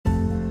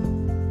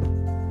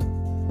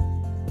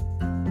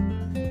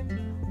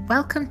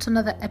Welcome to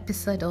another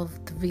episode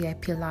of The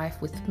VIP Life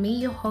with me,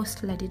 your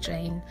host, Lady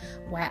Jane,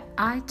 where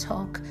I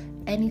talk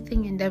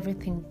anything and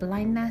everything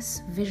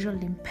blindness, visual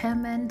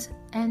impairment,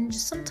 and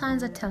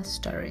sometimes I tell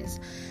stories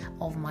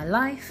of my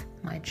life,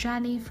 my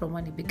journey from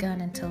when it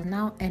began until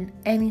now, and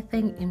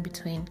anything in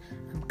between.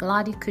 I'm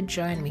glad you could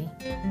join me.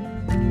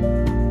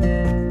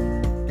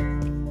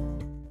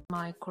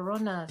 My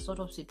corona sort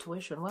of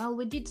situation, well,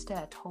 we did stay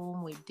at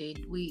home. We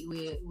obeyed,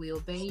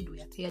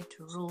 we adhered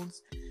to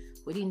rules.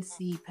 We didn't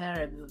see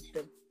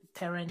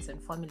parents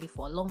and family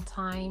for a long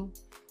time,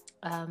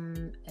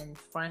 and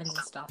friends and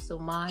stuff. So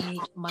my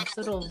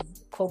sort of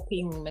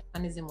coping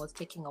mechanism was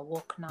taking a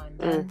walk now and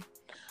then.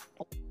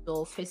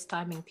 Also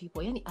FaceTiming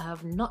people. I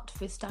have not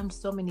FaceTimed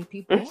so many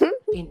people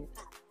in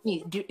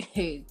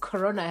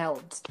Corona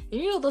helped.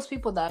 You know those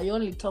people that you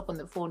only talk on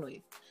the phone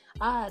with.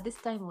 This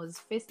time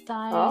was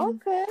FaceTime.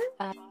 Okay.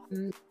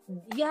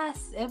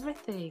 Yes,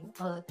 everything.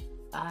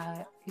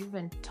 I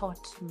even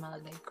taught my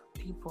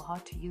people how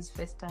to use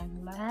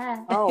FaceTime.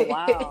 Oh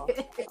wow.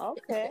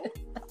 Okay.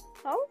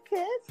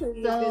 So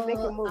you've been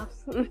making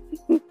moves.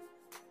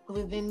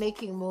 We've been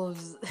making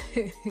moves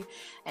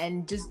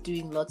and just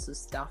doing lots of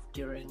stuff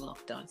during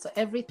lockdown. So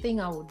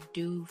everything I would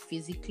do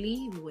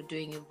physically, we were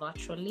doing it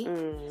virtually,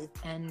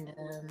 and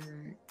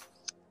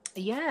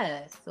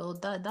so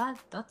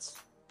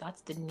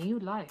that's the new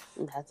life.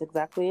 That's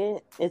exactly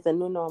it. It's a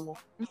new normal.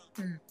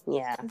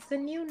 Yeah. It's the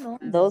new normal.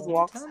 Those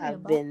walks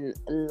have been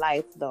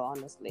life though,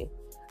 honestly.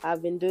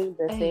 I've been doing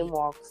the same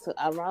walks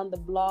around the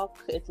block.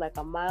 It's like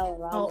a mile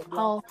around the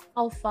block.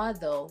 How far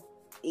though?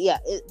 Yeah,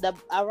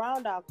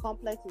 around our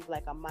complex is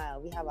like a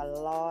mile. We have a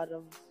lot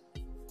of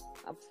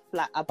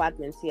flat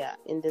apartments here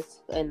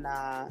in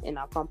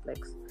our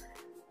complex.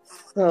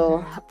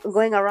 So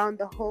going around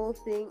the whole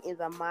thing is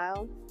a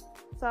mile.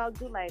 So I'll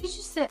do like... Did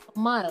you say a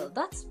mile?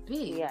 That's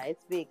big. Yeah,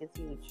 it's big. It's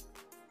huge.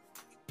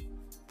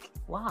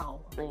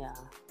 Wow. Yeah.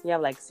 We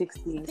have like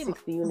 60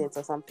 units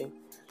or something.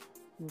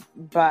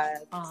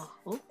 But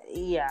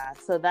yeah,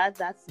 so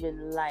that's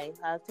been life.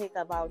 I'll take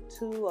about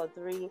 2 or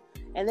 3.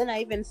 And then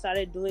I even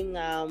started doing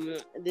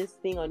this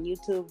thing on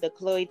YouTube, the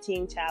Chloe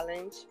Ting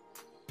challenge.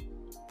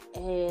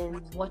 And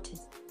what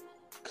is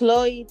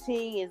Chloe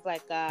Ting is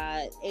like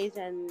a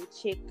Asian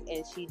chick,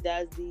 and she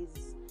does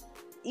these,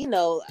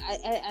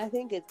 I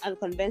think it's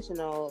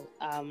unconventional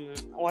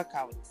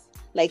workouts.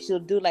 Like she'll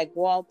do like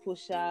wall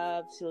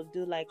push-ups, she'll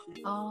do like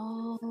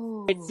all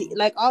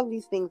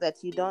these things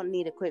that you don't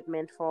need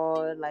equipment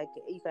for. Like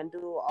you can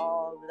do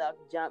all without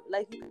jump.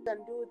 Like you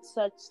can do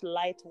such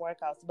light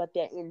workouts, but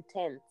they're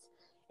intense,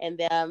 and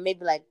they're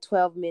maybe like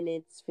 12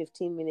 minutes,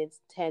 15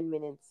 minutes, 10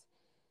 minutes.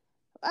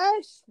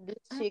 This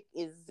chick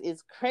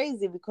is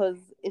crazy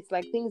because it's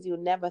like things you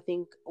never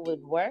think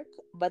would work,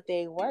 but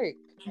they work.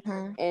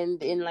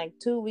 And in like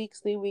 2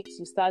 weeks, 3 weeks,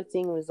 you start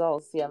seeing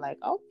results. You're like,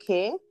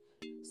 okay.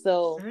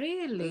 So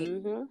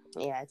really,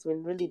 yeah, it's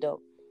been really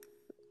dope.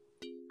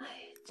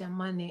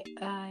 Jamani,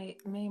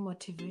 my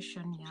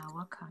motivation,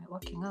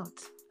 working out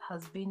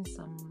has been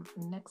some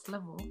next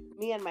level.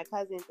 Me and my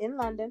cousin in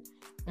London,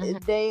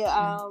 they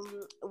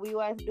we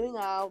were doing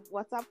our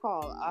WhatsApp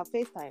call, our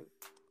FaceTime.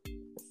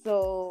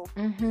 So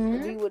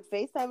we would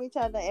FaceTime each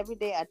other every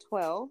day at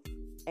 12,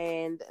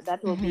 and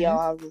that will be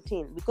our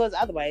routine, because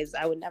otherwise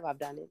I would never have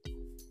done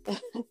it.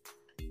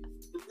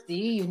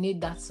 See, you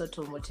need that sort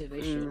of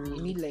motivation.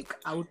 You need like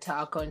outer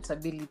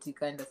accountability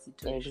kind of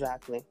situation.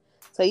 Exactly.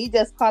 So you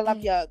just call up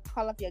your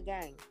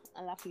gang,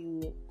 and after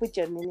you put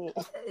your name.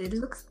 It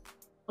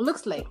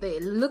looks like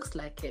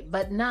it.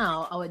 But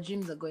now our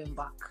gyms are going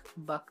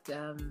back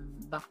to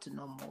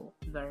normal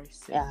very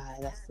soon. Yeah,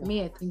 that's true.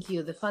 Me, I think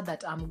the fact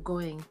that I'm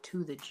going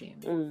to the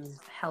gym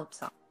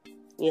helps out.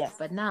 Yes.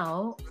 But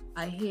now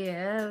I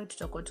hear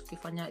tutakuwa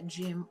tukifanya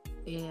gym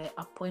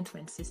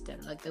appointment system,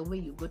 like the way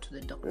you go to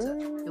the doctor.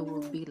 It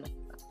will be like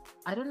that.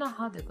 I don't know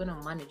how they're gonna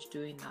manage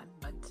doing that,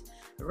 but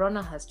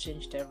Rona has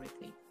changed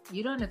everything.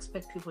 You don't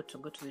expect people to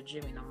go to the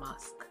gym in a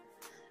mask,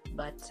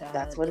 but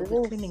that's what it is.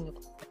 They'll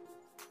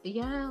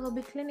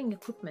be cleaning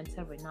equipment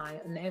every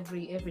night and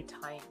every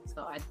time.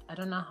 So I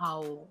don't know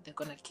how they're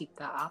gonna keep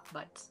that up,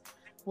 but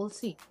we'll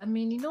see. I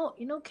mean,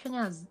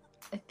 Kenya's,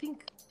 I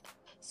think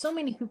so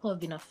many people have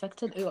been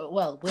affected.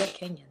 Well, we're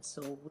Kenyans,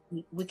 so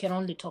we can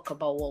only talk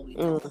about what we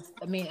know.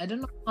 I mean, I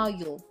don't know how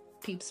your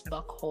peeps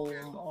back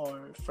home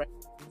or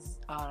friends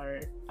are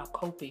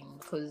coping,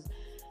 because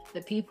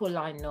the people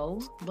I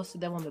know, most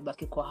of them are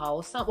back in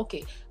house.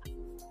 Okay,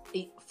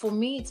 for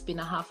me, it's been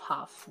a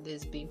half.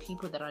 There's been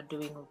people that are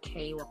doing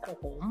okay, work at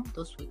home,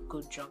 those with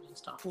good jobs and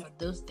stuff. But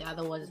the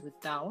other ones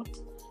without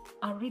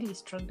are really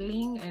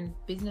struggling, and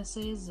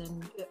businesses,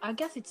 and I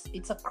guess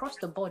it's across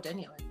the board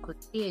anyway,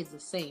 because here is the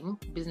same.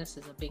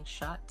 Businesses are being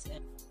shut,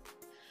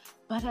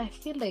 but I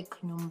feel like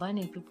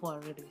nyumbani people are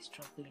really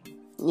struggling.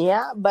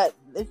 Yeah, but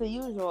it's a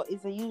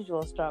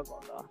usual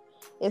struggle though.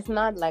 It's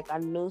not like a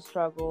new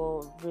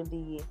struggle,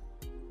 really.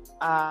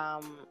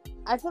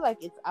 I feel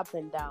like it's up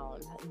and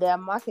down. Their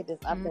market is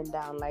up and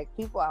down. Like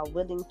people are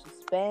willing to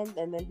spend,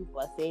 and then people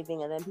are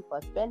saving, and then people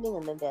are spending,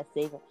 and then they're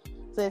saving.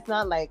 So it's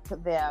not like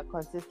they're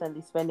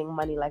consistently spending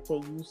money like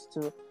they used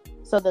to.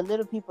 So the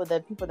little people, the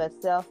people that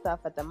sell stuff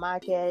at the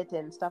market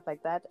and stuff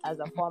like that as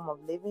a form of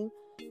living,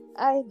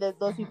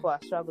 those people are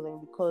struggling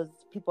because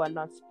people are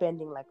not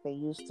spending like they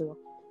used to.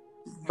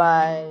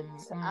 But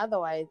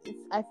otherwise,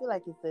 I feel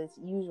like it's this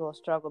usual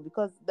struggle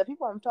because the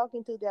people I'm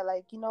talking to, they're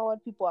like, you know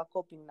what, people are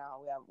coping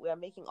now. We are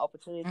making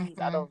opportunities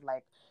out of,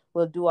 like,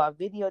 we'll do our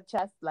video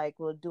chats, like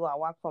we'll do our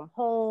work from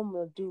home,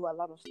 we'll do a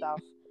lot of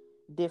stuff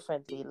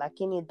differently. Like,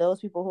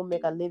 those people who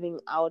make a living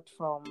out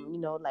from,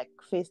 like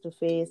face to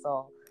face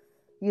or,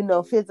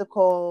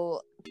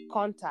 physical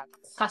contact.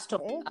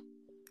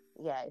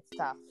 Yeah, it's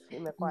tough.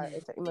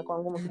 Imekuwa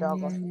ngumu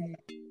kidogo.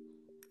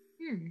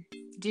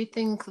 Do you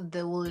think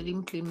they will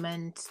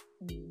implement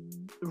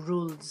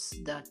rules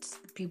that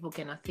people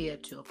can adhere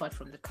to apart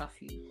from the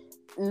curfew?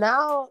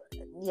 Now,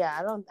 yeah,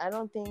 I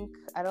don't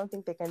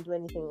think they can do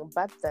anything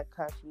but the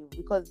curfew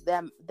because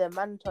the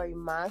mandatory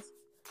masks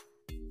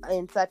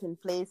in certain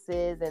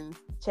places and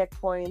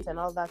checkpoints and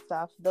all that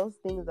stuff. Those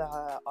things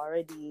are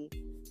already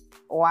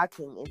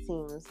working, it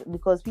seems,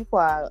 because people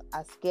are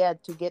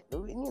scared to get.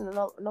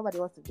 Nobody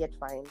wants to get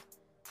fined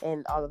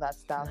and all of that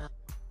stuff. No.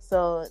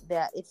 So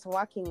it's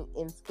working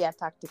in scare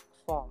tactic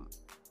form,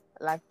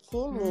 like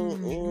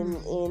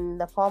in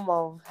the form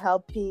of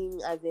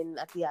helping, as in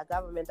at the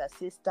government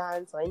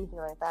assistance or anything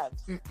like that.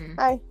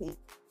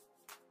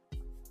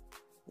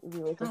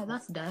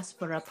 That's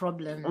diaspora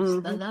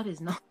problems. That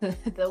is not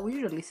that we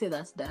usually say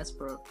that's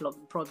diaspora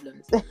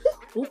problems.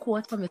 Huku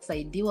watu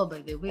wamesaidiwa,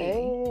 by the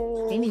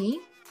way.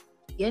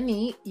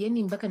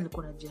 Yani mpaka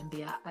nilikuwa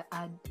najiambia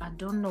I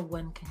don't know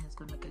when Kenya is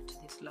gonna get to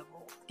this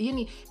level.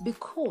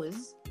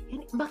 Because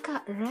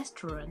mpaka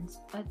restaurants,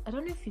 I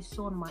don't know if you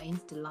saw on my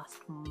Insta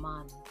last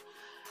month,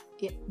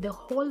 the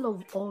whole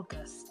of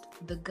August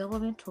the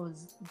government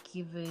was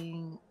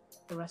giving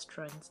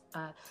restaurants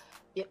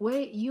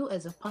where you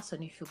as a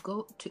person, if you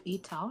go to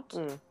eat out,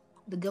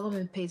 the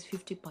government pays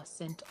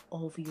 50%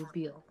 of your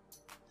bill.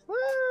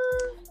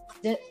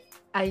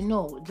 I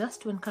know,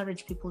 just to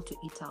encourage people to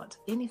eat out.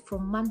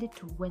 From Monday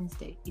to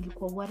Wednesday,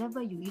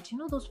 whatever you eat,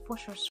 those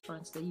posh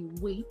restaurants that you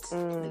wait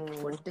like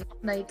for date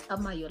night,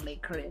 you're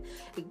like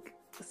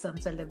some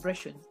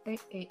celebrations.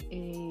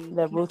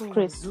 The Ruth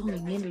Chris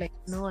zooming in like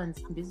no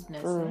one's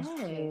business.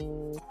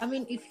 I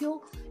mean, if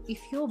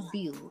your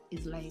bill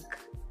is like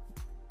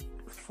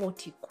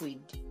 40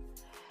 quid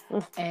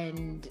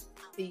and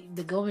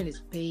the government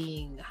is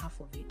paying half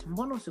of it,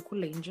 mbona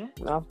usikule nje?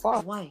 Of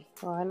course. Why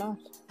not?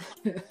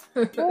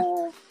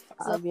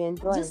 I'll be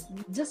enjoying.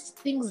 Just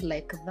things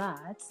like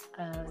that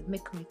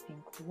make me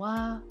think,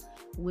 wow,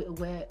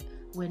 we're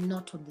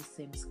not on the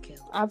same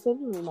scale.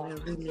 Absolutely not.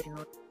 We're really not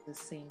on the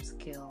same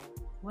scale.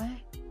 Where?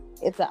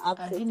 It's a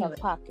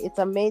pack. It's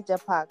a major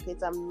pack.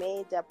 It's a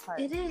major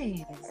part. It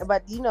is.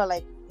 But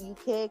like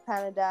UK,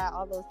 Canada,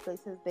 all those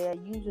places, they are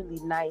usually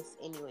nice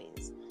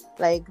anyways.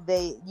 Like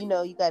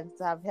you guys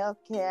have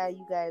healthcare.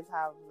 You guys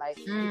have like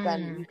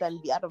you can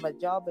be out of a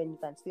job and you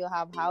can still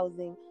have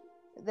housing.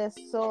 There's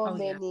so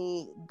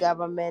many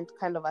government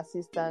kind of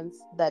assistance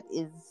that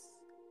is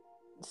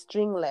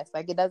stringless.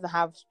 Like it doesn't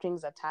have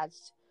strings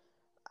attached.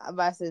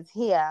 Versus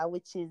here,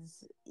 which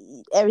is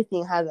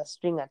everything has a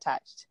string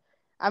attached.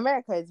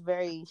 America is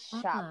very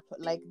sharp.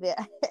 Like they're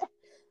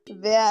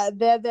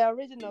the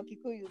original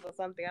Kikuyus or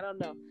something. I don't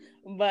know,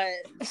 but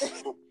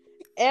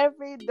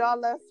every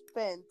dollar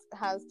spent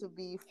has to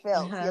be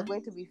felt. You're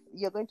going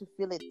to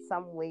feel it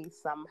some way,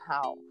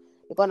 somehow.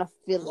 You're gonna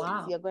feel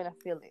it. You're gonna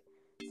feel it.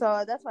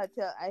 So that's why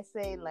I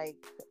say like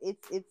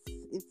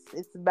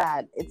it's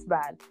bad. It's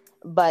bad.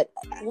 But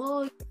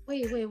whoa,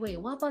 wait.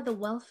 What about the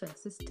welfare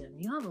system?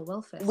 You have a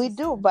welfare system. We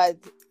do, but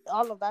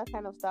all of that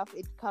kind of stuff,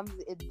 it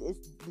is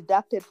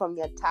deducted from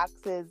your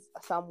taxes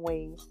some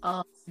way,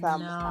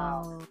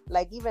 somehow. No.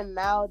 Like even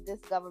now, this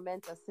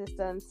government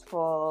assistance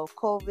for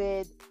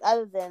COVID,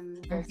 other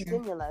than the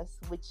stimulus,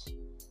 which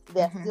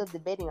they're still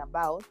debating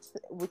about,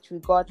 which we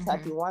got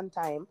at the one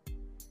time.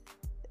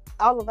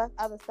 All of that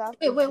other stuff.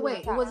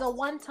 Wait. It was a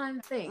one-time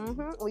thing.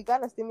 We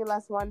got a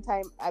stimulus one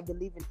time, I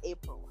believe in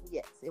April.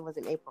 Yes, it was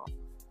in April,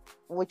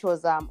 which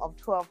was of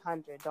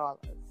 $1,200,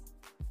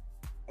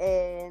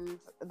 and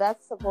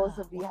that's supposed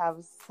to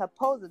have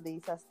supposedly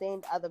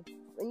sustained other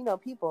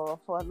people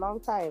for a long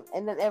time.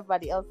 And then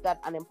everybody else got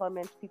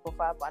unemployment. People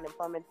filed for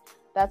unemployment.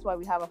 That's why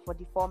we have a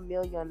 44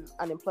 million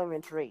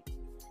unemployment rate,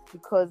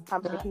 because how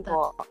many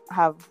people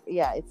have?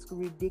 Yeah, it's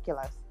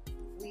ridiculous.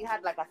 We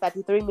had like a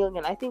 33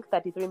 million, I think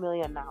 33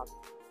 million now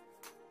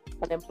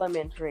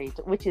unemployment rate,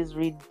 which is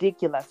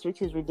ridiculous.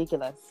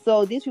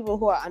 So these people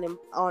who are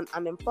on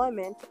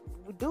unemployment,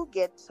 we do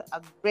get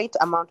a great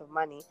amount of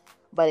money,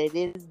 but it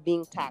is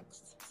being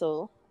taxed.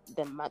 So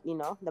the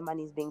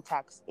money is being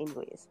taxed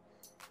anyways.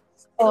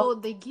 So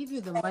they give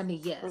you the money,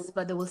 yes,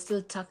 but they will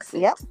still tax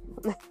it. Yep.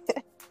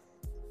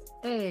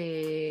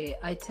 Hey,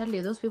 I tell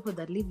you, those people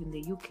that live in the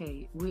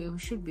UK, we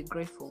should be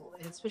grateful,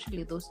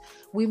 especially those.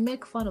 We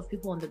make fun of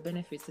people on the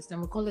benefit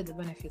system. We call it the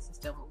benefit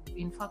system.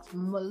 In fact,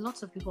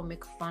 lots of people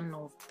make fun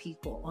of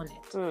people on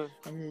it,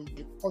 and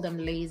they call them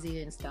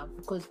lazy and stuff.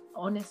 Because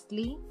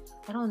honestly,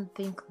 I don't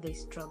think they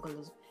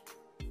struggle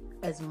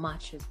as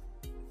much as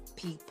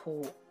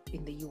people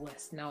in the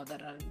US now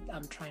that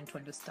I'm trying to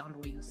understand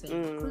what you're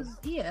saying. Because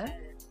here,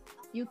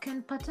 you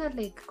can pata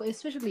like,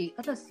 especially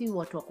hata si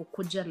watu wa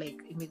kukuja like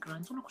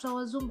immigrants, unakuta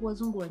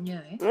wazungu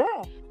wenyewe,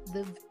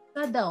 the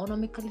sada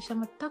wamekalisha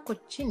matako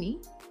chini,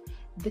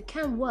 they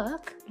can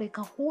work like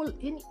a whole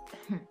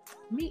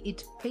me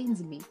it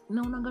pains me.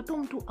 Naonanga tu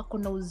mtu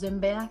akona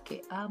uzembe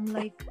yake. I'm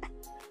like,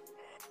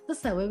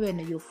 sasa wewe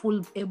na you're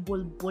full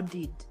able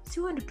bodied, si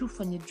wewe tu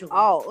fanye job.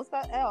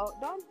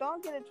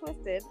 Don't get it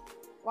twisted.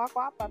 Wako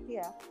hapa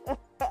pia.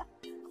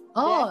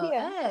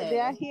 They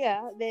are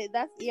here.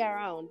 That's year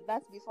round.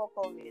 That's before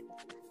COVID.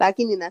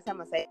 Lakini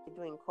nasema sasa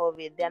during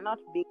COVID, they are not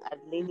being as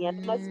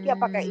lenient. Tunasikia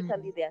paka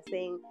Italy, they are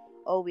saying,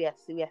 oh, we are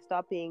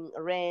stopping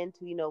rent.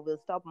 We'll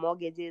stop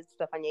mortgages.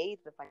 Tutafanya hii,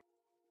 tutafanya.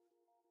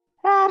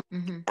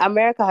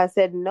 America has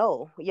said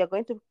no. You're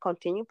going to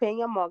continue paying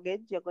your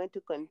mortgage. You're going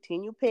to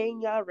continue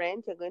paying your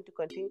rent. You're going to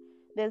continue.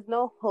 There's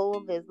no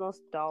hold. There's no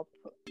stop.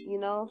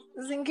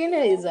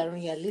 Zingine is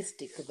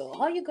unrealistic though.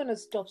 How are you gonna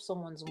stop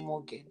someone's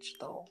mortgage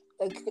though?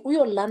 Like,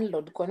 your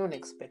landlord can't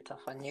expect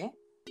afanye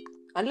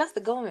unless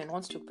the government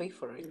wants to pay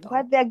for it though.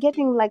 But they're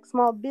getting like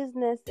small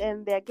business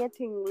and they're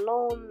getting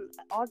loan,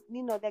 or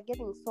they're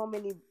getting so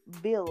many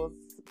bills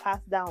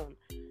passed down.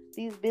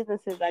 These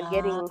businesses are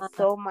getting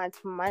so much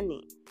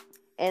money.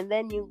 And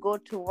then you go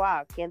to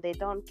work and they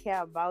don't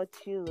care about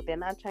you. They're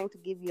not trying to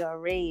give you a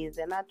raise.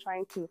 They're not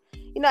trying to,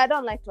 I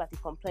don't like to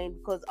complain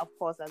because, of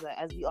course,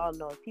 as we all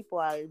know, people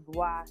are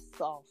worse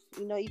off.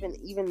 Even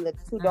the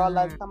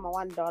 $2, come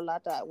on,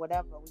 $1,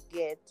 whatever we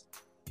get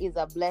is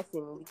a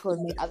blessing because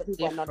the other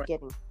people are not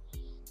getting.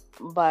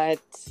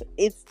 But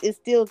it's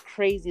still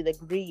crazy, the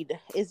greed.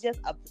 It's just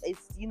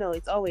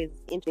it's always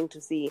interesting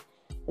to see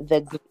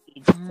the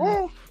greed.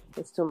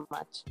 It's too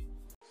much.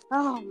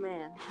 Oh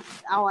man,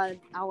 our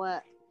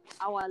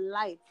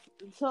life.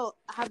 So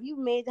have you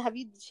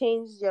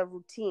changed your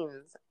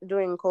routines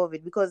during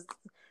COVID? Because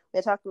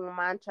we're talking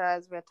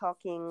mantras, we're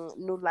talking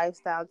new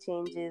lifestyle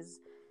changes.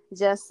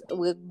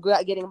 We're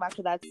getting back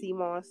to that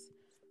CMOS.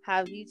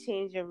 Have you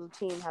changed your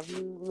routine? Have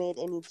you made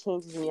any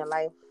changes in your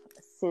life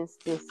since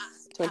this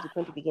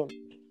 2020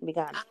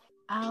 began?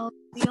 I'll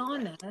be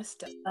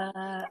honest.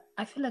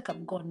 I feel like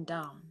I've gone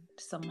down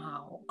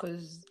somehow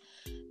because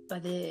by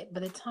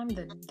the time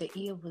that the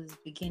year was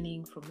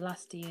beginning from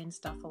last year and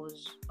stuff, I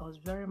was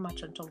very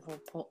much on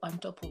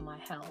top of my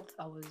health.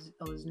 I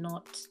was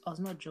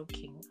not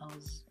joking. I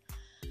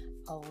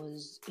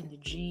was in the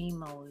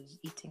gym. I was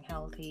eating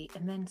healthy,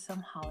 and then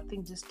somehow I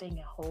think just staying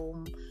at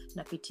home,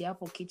 napiti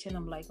hapo kitchen.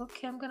 I'm like,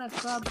 okay, I'm gonna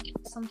grab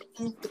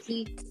something to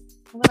eat.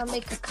 I'm gonna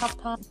make a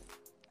cuppa.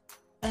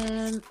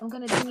 I'm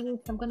gonna do this.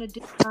 I'm gonna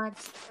do that.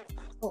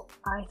 So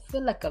I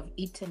feel like I've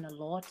eaten a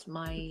lot.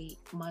 My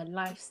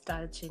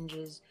lifestyle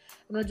changes.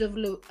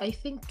 I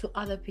think to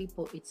other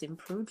people it's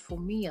improved. For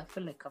me, I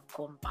feel like I've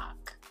gone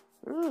back.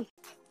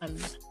 I'm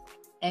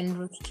en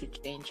route to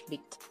change a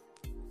bit.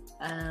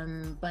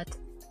 But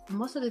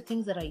most of the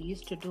things that I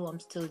used to do, I'm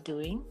still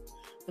doing.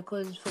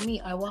 Because for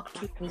me, I work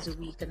 2 days a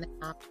week, and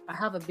then I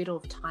have a bit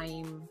of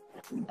time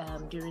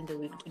during the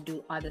week to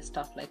do other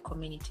stuff like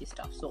community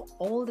stuff. So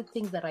all the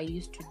things that I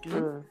used to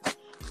do,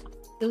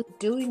 still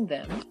doing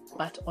them,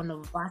 but on a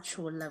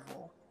virtual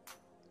level.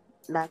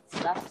 That's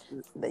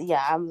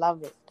I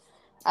love it.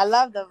 I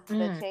love the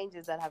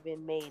changes that have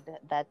been made,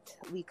 that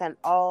we can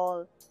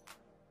all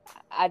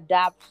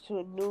adapt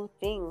to new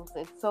things.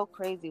 It's so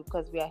crazy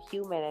because we are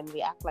human and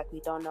we act like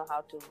we don't know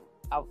how to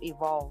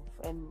evolve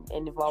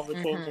and evolve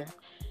with changes.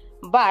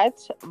 But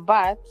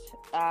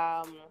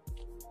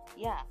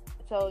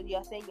so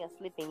you're saying you're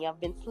sleeping. You've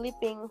been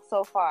sleeping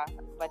so far,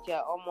 but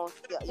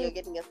you're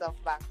getting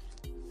yourself back.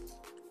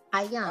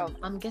 I am. Okay.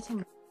 I'm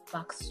getting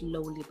back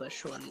slowly but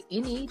surely.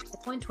 In it, the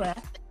point where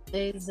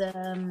there's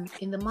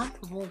in the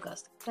month of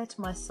August, I set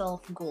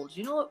myself goals.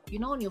 You know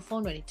on your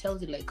phone when it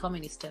tells you like how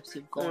many steps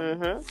you've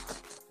gone.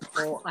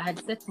 So I had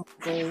set my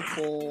goal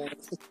for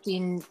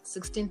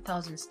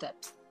 16,000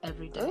 steps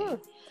every day.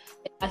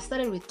 I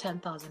started with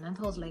 10,000 and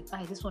I was like,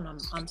 this one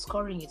I'm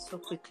scoring it so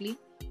quickly,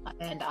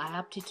 and I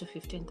upped it to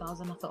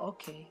 15,000. I thought,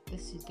 okay,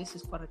 this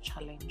is quite a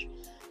challenge.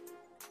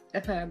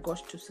 And I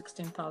got to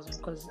 16,000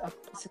 because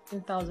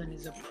 16,000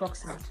 is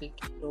approximately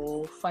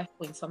 5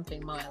 point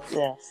something miles.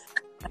 Yes.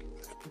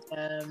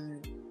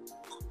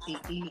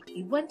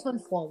 It went on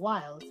for a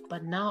while,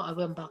 but now I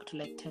went back to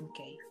like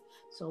 10k.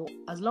 So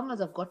as long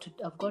as I've gone to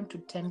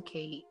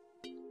 10k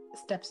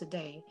steps a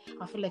day,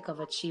 I feel like I've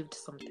achieved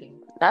something.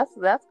 That's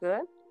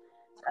good.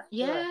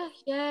 Yeah.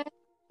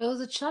 It was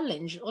a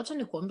challenge.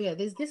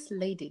 There's this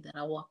lady that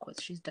I work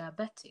with. She's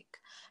diabetic.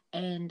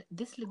 And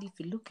this lady, if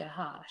you look at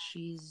her,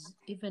 she's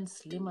even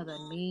slimmer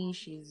than me.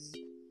 She's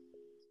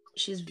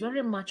she's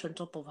very much on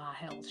top of her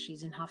health.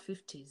 She's in her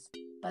 50s.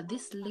 But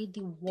this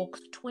lady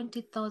walks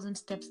 20,000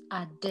 steps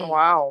a day.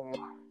 Wow.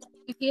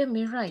 You hear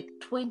me right?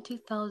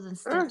 20,000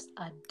 steps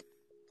a day.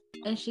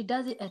 And she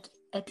does it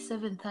at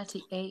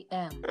 7:30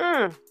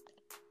 a.m.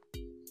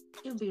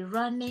 She'll be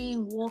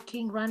running,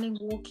 walking. And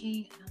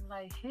I'm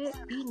like, hey,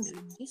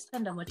 this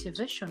kind of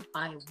motivation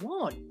I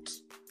want.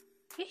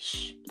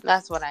 Ish.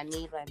 That's what I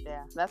need right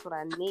there. That's what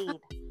I need.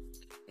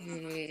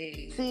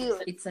 See,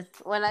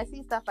 when I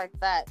see stuff like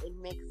that, it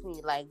makes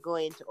me like go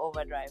into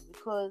overdrive,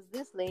 because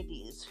this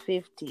lady is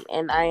 50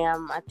 and I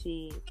am at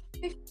the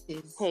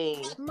 50s.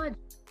 Hey,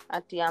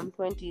 I'm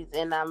 20s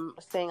and I'm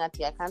saying I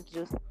can't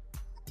do.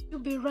 You'll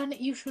be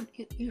running. You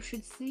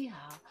should see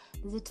her.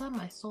 There's a time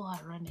I saw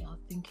her running. I was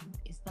thinking,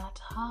 is that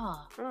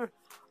her?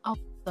 I was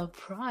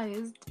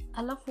surprised.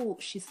 I love how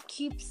she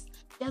skips.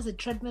 She has a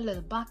treadmill in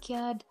the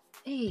backyard.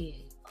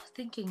 Hey, I was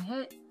thinking,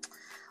 hey,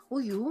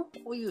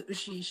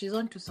 she's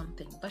onto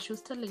something. But she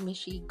was telling me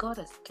she got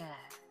a scare.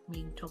 I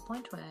mean, to a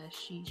point where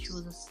she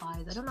was a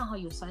size, I don't know how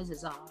your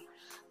sizes are,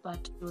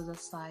 but it was a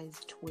size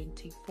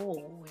 24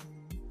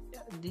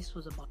 when this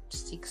was about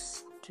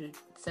 6 to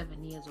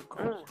 7 years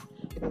ago.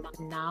 But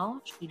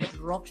now she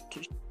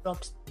dropped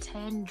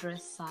 10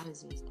 dress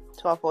sizes.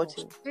 12,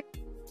 14.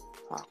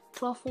 Wow.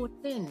 12,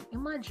 14.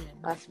 Imagine.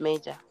 That's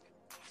major.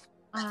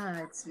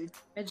 It's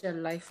major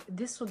life.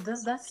 That's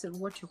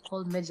what you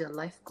call major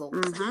life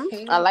goals.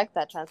 Okay. I like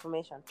that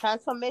transformation.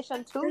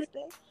 Transformation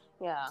Tuesday.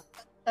 Yeah.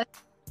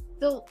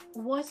 So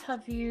what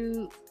have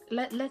you?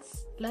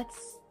 Let's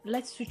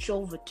switch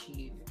over to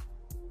you.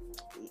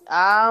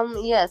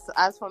 Yes.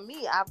 As for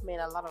me, I've made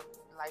a lot of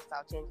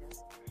lifestyle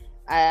changes.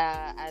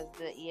 As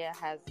the year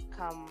has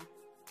come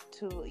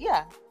to,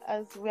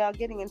 as we are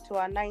getting into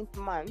our 9th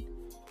month.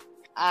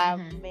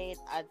 I've made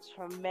a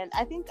tremendous.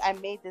 I think I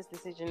made this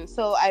decision.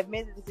 So I've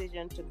made the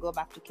decision to go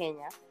back to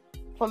Kenya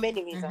for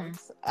many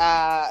reasons.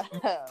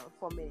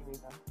 For many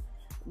reasons.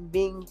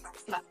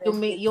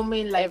 You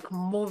mean like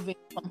moving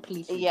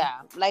completely?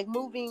 Yeah, like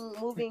moving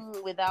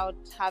without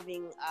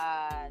having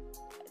a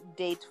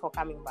date for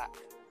coming back.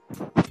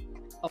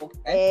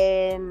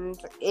 Okay. And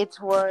it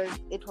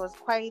was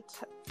quite.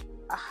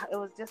 It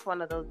was just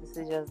one of those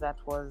decisions that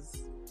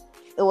was.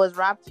 It was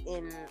wrapped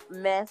in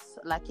mess.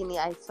 Luckily,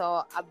 I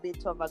saw a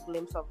bit of a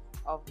glimpse of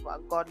a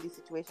godly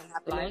situation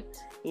happening.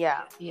 Right.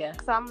 Yeah.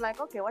 So I'm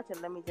like, okay, watch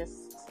it. Let me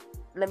just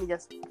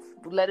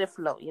let it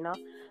flow, you know.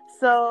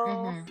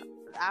 So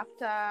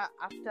after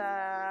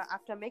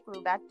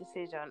making that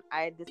decision,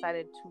 I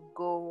decided to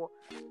go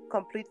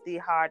completely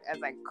hard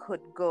as I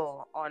could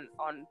go on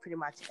pretty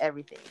much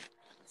everything.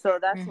 So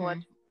that's what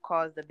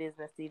caused the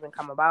business to even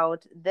come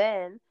about.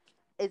 Then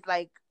it's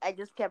like I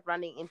just kept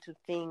running into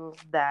things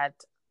that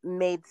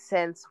made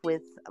sense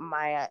with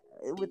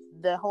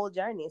the whole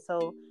journey.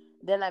 So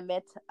then I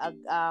met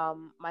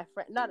my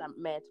friend.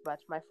 But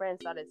my friend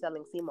started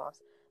selling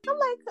CMOS. I'm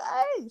like,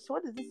 hey,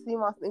 what is this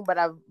CMOS thing? But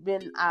I've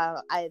been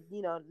I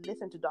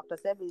listened to Dr.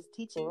 Sebi's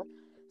teaching,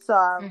 so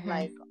I'm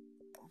like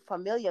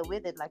familiar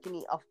with it. Like,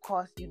 of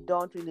course, you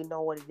don't really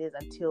know what it is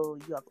until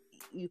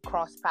you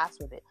cross paths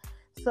with it.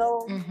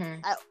 So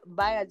I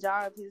buy a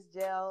jar of his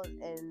gel,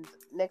 and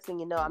next thing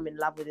you know, I'm in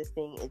love with this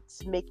thing.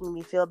 It's making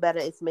me feel better.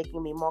 It's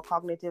making me more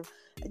cognitive.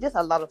 Just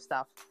a lot of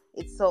stuff.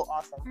 It's so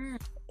awesome.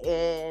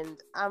 And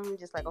I'm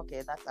just like,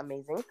 okay, that's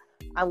amazing.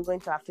 I'm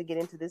going to have to get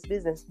into this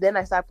business. Then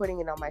I start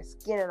putting it on my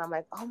skin, and I'm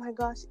like, oh my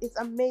gosh, it's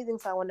amazing.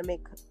 So I want to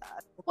make...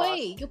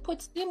 Wait, you put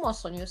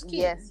CMOS on your skin?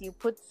 Yes, you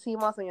put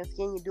CMOS on your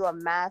skin. You do a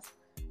mask.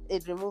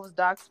 It removes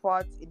dark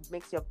spots. It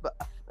makes you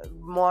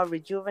more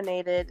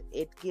rejuvenated.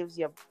 It gives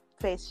your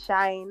face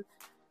shine.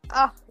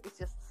 It's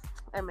just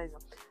amazing.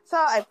 So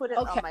I put it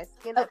on my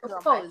skin. I put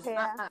it on my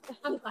hair.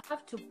 I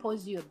have to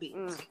pause you a bit,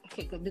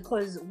 okay?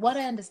 Because what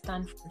I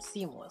understand from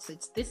CMOS,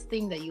 it's this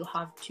thing that you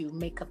have to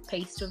make a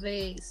paste of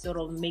it, sort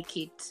of make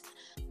it.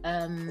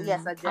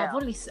 Yes, a gel. I've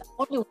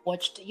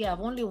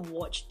only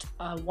watched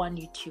one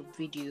YouTube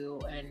video,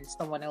 and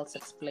someone else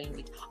explained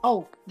it.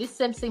 Oh, this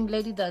same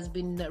lady that's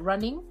been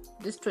running,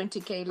 this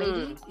 20K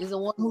lady, is the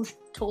one who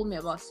told me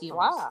about CMOS.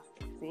 Wow,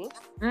 see,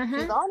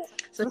 she's on it.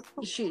 So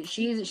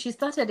she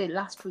started it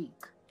last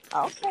week.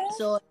 Okay.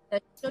 So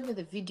I showed me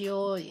the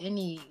video,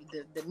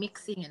 the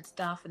mixing and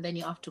stuff, and then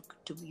you have to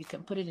you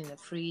can put it in the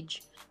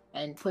fridge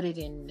and put it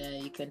in.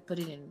 You can put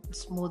it in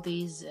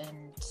smoothies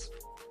and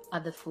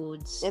other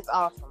foods. It's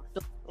awesome.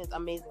 It's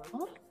amazing.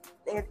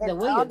 The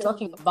way you're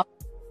talking about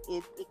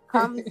it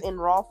comes in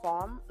raw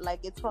form, like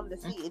it's from the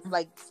sea. It's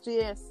like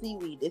still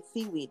seaweed. It's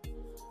seaweed.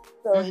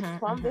 So it's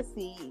from the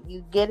sea.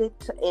 You get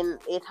it in.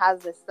 It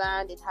has the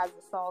sand. It has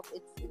the salt.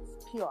 It's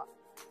pure.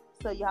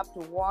 So you have to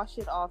wash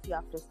it off. You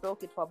have to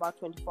soak it for about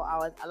 24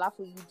 hours.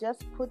 Alafu, you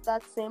just put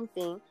that same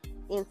thing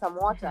in some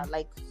water,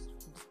 like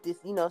this,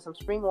 some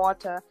spring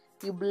water.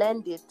 You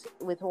blend it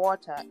with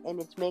water, and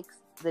it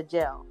makes the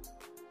gel.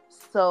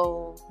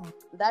 So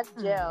that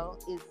gel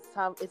is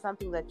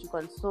something that you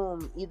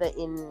consume either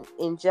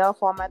in gel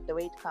format, the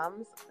way it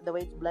comes, the way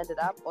it's blended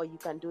up, or you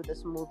can do the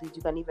smoothies.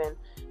 You can even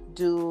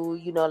do,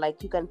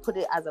 like you can put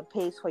it as a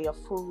paste for your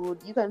food.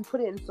 You can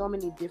put it in so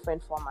many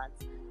different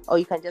formats, or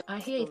you can just I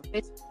hear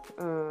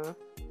mm.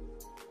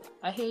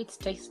 I hear it's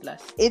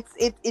tasteless.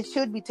 It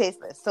should be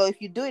tasteless. So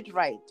if you do it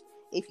right,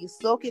 if you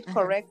soak it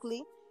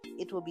correctly,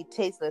 it will be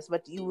tasteless,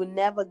 but you will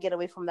never get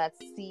away from that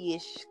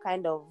sea-ish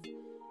kind of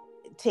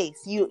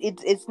taste.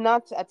 It's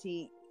not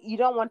you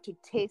don't want to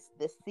taste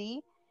the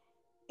sea.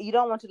 You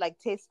don't want to like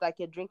taste like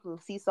you're drinking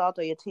sea salt,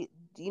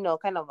 or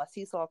kind of a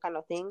sea salt kind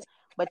of thing,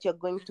 but you're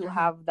going to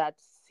have that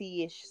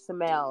sea-ish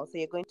smell. So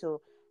you're going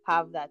to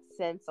have that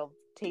sense of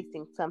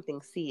tasting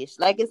something sea-ish.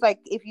 Like it's like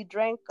if you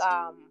drank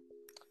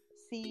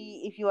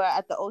if you are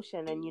at the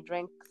ocean and you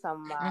drink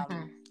some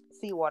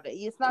seawater,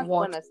 it's not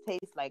going to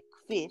taste like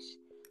fish.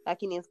 Like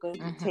it's going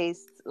to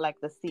taste like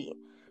the sea.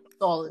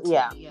 Salty,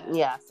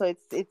 yeah. So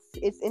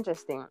it's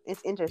interesting.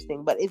 It's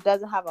interesting, but it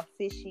doesn't have a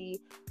fishy.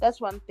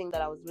 That's one thing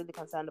that I was really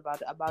concerned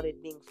about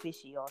it being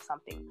fishy or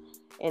something,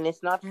 and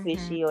it's not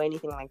fishy or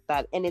anything like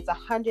that. And it's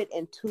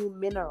 102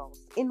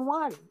 minerals in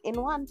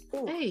one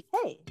thing.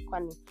 Hey,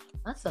 Kwani.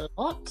 That's a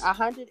lot.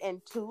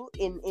 102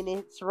 in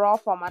its raw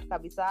format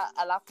kabisa,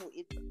 alafu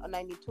it's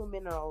 92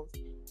 minerals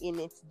in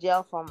its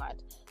gel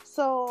format.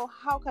 So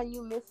how can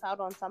you miss out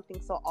on something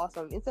so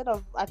awesome? Instead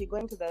of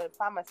going to the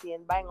pharmacy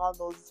and buying all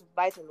those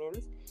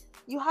vitamins,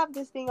 you have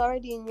this thing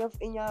already in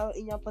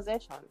your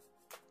possession,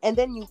 and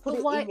then you put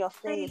it in your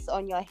face,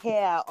 on your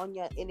hair, and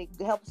it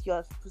helps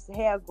your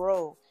hair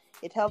grow.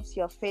 It helps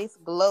your face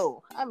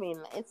glow. I mean,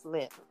 it's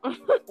lit.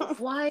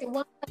 Why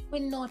have we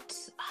not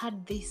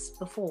had this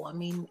before? I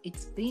mean,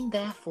 it's been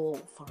there for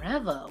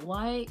forever.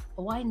 Why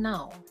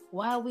now?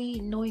 Why are we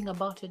knowing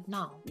about it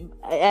now?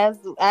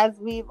 As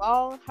we've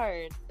all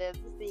heard,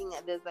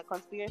 there's a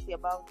conspiracy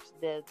about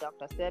the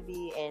Dr.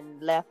 Sebi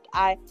and Left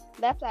Eye.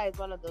 Left Eye is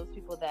one of those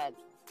people that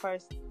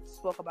first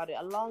spoke about it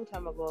a long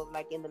time ago,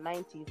 like in the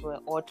 90s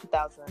or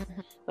 2000s,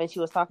 when she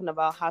was talking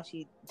about how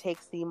she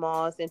takes sea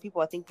moss, and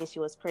people are thinking she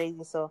was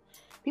crazy, so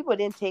people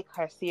didn't take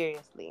her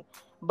seriously.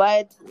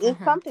 But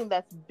it's something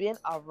that's been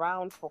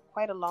around for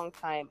quite a long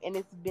time, and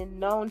it's been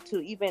known to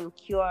even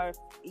cure,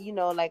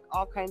 like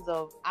all kinds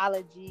of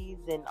allergies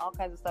and all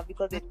kinds of stuff,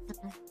 because it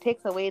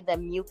takes away the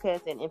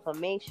mucus and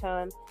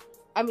inflammation.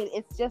 I mean,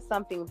 it's just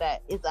something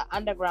that is an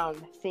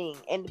underground thing.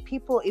 And if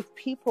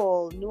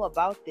people knew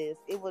about this,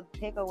 it would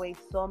take away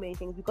so many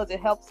things, because it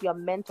helps your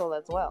mental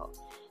as well.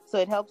 So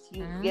it helps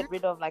you get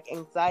rid of like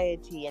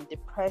anxiety and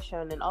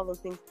depression and all those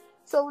things.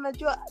 So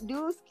Najwa,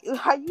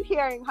 are you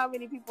hearing how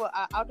many people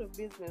are out of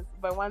business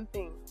by one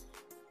thing?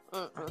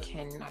 I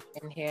can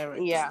hear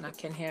it. Yeah, I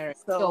can hear it.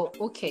 So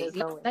okay,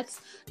 let's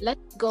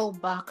go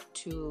back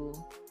to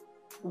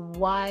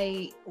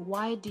why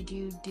did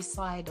you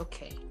decide,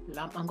 okay,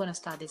 I'm gonna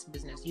start this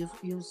business?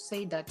 You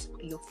say that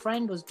your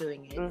friend was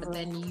doing it, but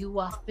then you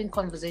were having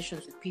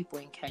conversations with people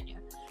in Kenya,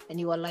 and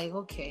you were like,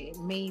 okay,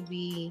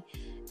 maybe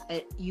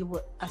you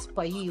were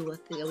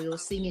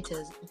seeing it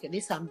as, okay,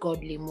 these are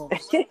godly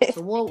moves.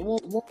 So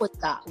what was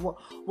that?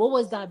 What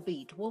was that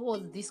beat? What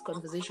was these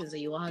conversations that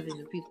you were having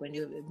with people, and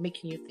you're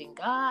making you think,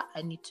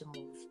 I need to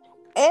move?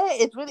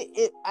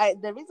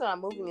 The reason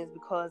I'm moving is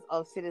because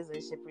of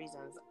citizenship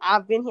reasons.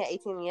 I've been here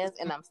 18 years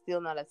and I'm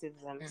still not a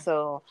citizen.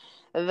 So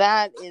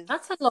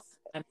that's a long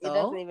time, though. It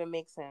doesn't even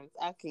make sense.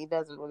 Actually, it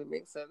doesn't really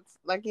make sense.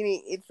 Like,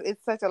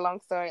 it's such a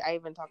long story. I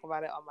even talk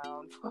about it on my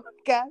own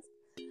podcast,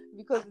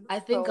 because I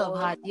think I've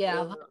had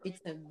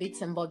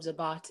bits and bobs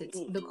about it,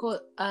 because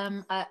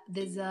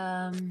there's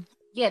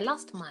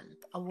last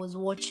month I was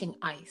watching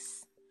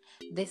ICE,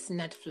 this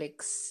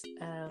Netflix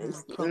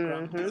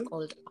program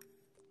called.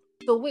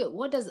 So wait,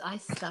 what does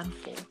ICE stand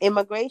for?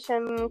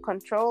 Immigration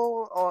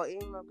control or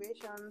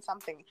immigration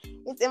something.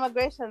 It's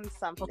immigration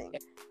something. Okay.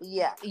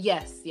 Yeah.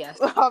 Yes.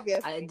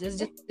 Obviously. I just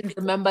didn't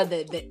remember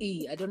the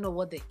E. I don't know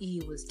what the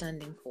E was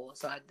standing for,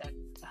 so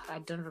I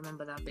don't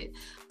remember that bit.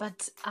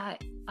 But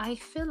I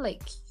feel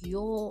like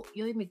your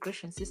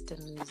immigration system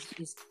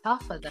is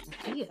tougher than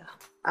here.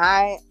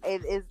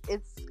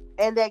 It's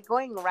and they're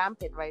going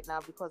rampant right now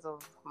because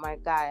of my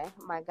guy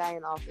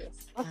in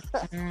office.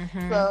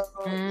 So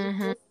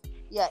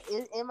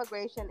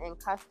immigration and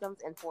customs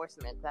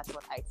enforcement. That's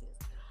what ICE is.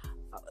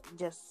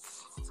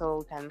 Just so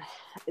we can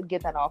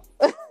get that off.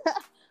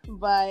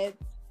 But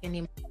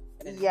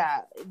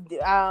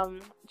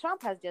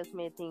Trump has just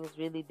made things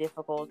really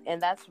difficult, and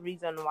that's the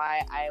reason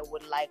why I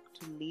would like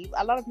to leave.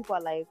 A lot of people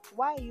are like,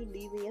 why are you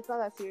leaving? It's not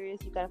that serious.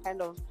 You can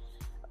kind of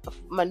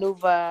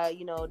maneuver,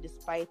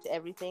 despite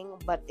everything.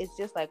 But it's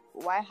just like,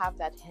 why have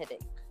that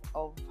headache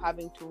of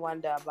having to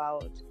wonder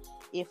about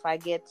if I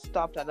get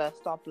stopped at a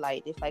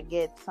stoplight, if I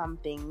get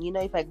something,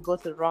 if I go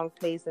to the wrong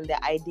place and they're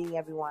IDing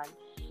everyone,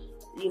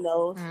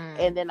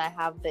 and then I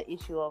have the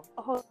issue of,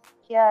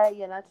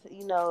 you're not,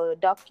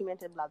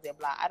 documented, blah, blah,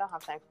 blah. I don't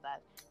have time for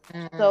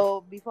that.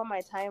 So before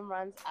my time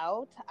runs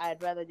out,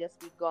 I'd rather just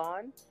be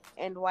gone.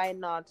 And why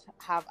not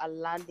have a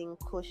landing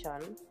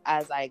cushion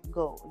as I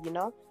go,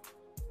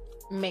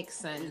 Makes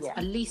sense. Yeah.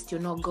 At least you're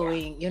not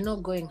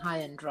going high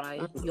and dry.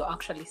 You're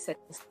actually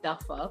setting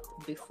stuff up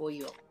before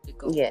you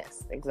go.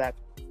 Yes,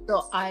 exactly.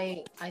 So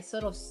I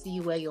sort of see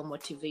where your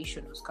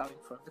motivation was coming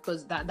from,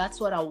 because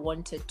that's what I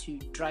wanted to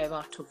drive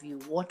out of you.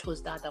 What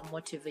was that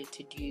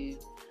motivated you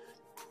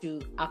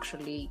to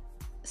actually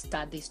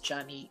start this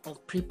journey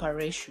of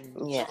preparation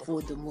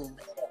for the move?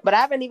 But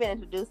I haven't even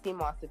introduced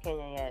CMOS to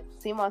Kenya yet.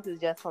 CMOS is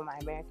just for my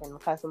American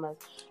customers.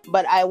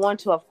 But I want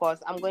to, of course,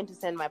 I'm going to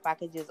send my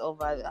packages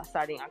over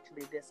starting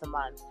actually this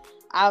month.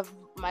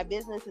 My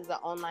business is an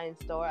online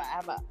store. I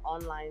have an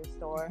online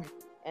store.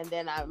 And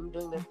then I'm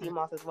doing the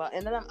CMOS as well.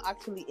 And then I'm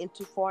actually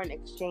into foreign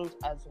exchange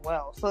as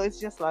well. So it's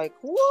just like,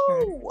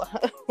 woo!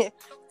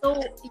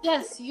 So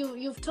yes,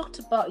 you've talked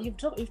about your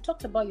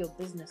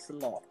business a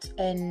lot,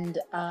 and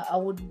I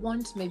would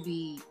want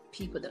maybe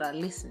people that are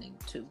listening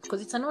to,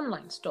 because it's an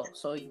online store,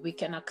 so we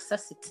can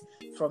access it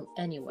from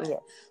anywhere. Yeah.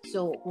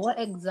 So what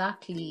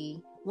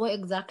exactly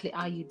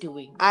are you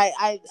doing?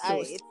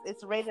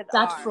 It's rated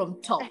R. Start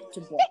from top to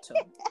bottom.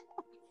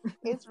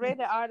 It's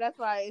rated R. That's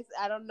why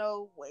I don't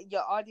know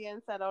your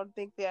audience. I don't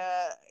think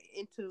they're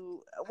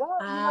into. Well,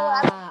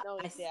 I don't know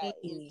if they're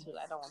into.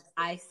 I don't.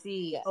 I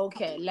see. Yeah.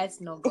 Okay, let's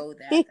not go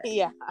there.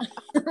 Yeah.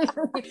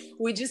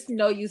 We just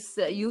know you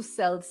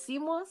sell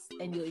CMOS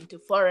and you're into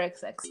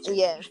forex exchange.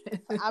 Yes,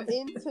 I'm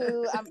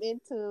into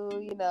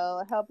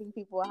helping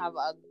people have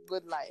a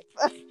good life.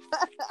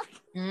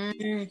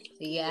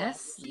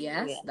 Yes,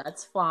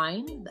 that's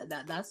fine.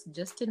 That's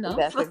just enough.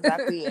 That's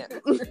exactly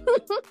it.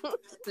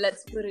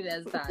 Let's put it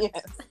as that.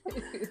 Yes.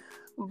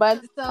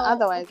 But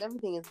otherwise,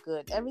 everything is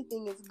good.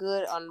 Everything is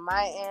good on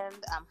my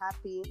end. I'm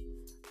happy.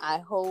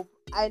 I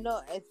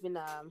know it's been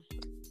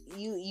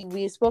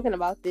we've spoken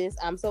about this.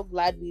 I'm so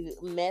glad we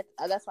met.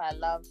 That's why I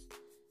love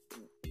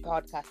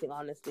podcasting.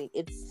 Honestly,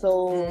 it's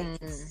so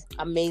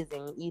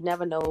amazing. You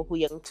never know who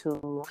you're going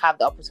to have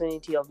the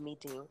opportunity of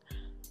meeting.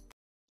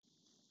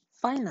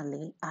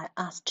 Finally, I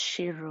asked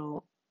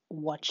Shiro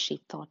what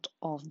she thought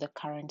of the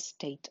current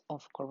state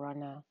of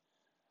corona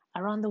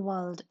around the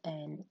world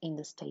and in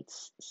the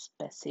States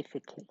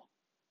specifically.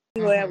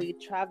 Where we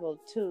travel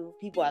to,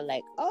 people are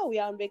like, oh, we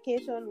are on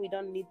vacation, we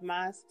don't need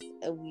masks,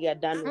 we are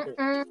done with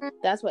it.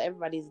 That's what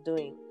everybody's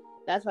doing.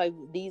 That's why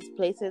these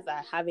places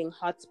are having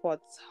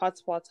hotspots.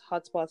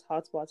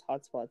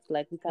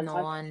 Like, we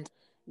cannot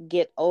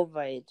get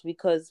over it,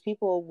 because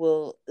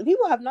people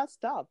have not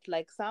stopped.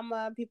 Like,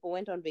 summer, people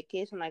went on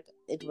vacation, like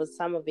it was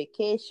summer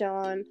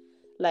vacation.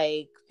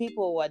 Like,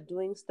 people were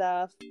doing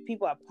stuff,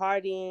 people are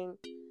partying,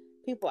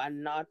 people are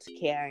not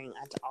caring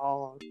at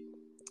all.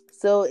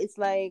 So it's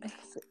like,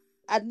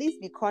 at least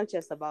be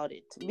conscious about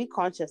it.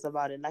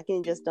 Like,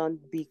 you just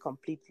don't be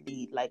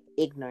completely like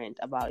ignorant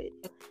about it.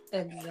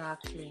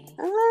 Exactly.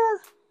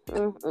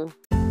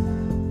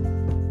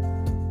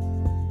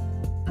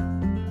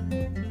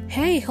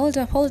 Hey, hold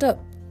up.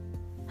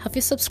 Have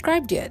you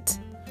subscribed yet?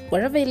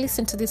 Wherever you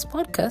listen to this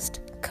podcast,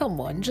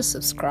 come on, just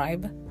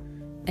subscribe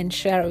and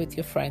share it with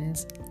your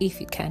friends if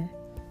you can.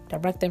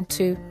 Direct them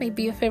to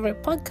maybe your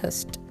favorite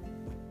podcast.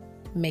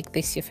 Make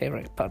this your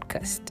favorite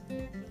podcast.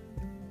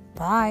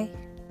 Bye.